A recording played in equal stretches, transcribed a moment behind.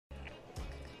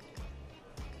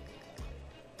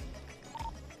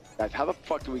Guys, how the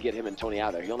fuck do we get him and Tony out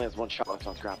of there? He only has one shot left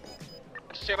on grapple.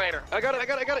 See you later. I got it.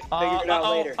 Figure it out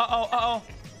later.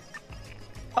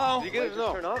 Did you get it?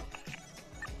 No. Turn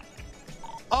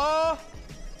off?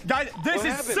 Guys, this is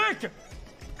happened? sick.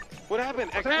 What happened?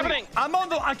 What's happening? I'm on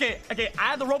the okay. I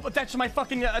have the rope attached to my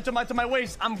fucking to my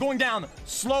waist. I'm going down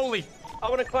slowly. I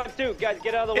want to climb too, guys.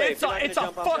 Get out of the way. It's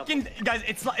a fucking guys.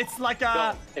 It's like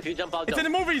If you jump, I'll it's jump.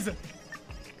 in the movies.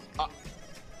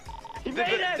 Did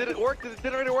it work? Did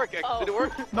it already work? Oh. Did it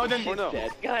work? No, then. Or no?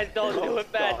 Guys, don't do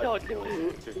it, man. Don't do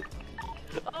it.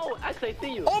 Oh, actually, I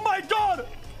see you. Oh my god!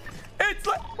 It's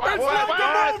like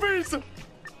What? the movies.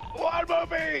 What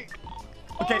movie?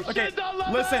 Okay, okay.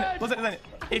 Listen.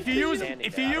 If you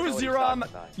use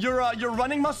your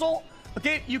running muscle,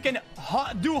 okay, you can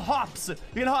do hops. You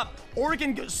can hop, or you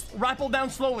can rappel down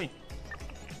slowly.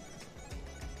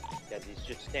 Guys, he's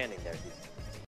just standing there. He's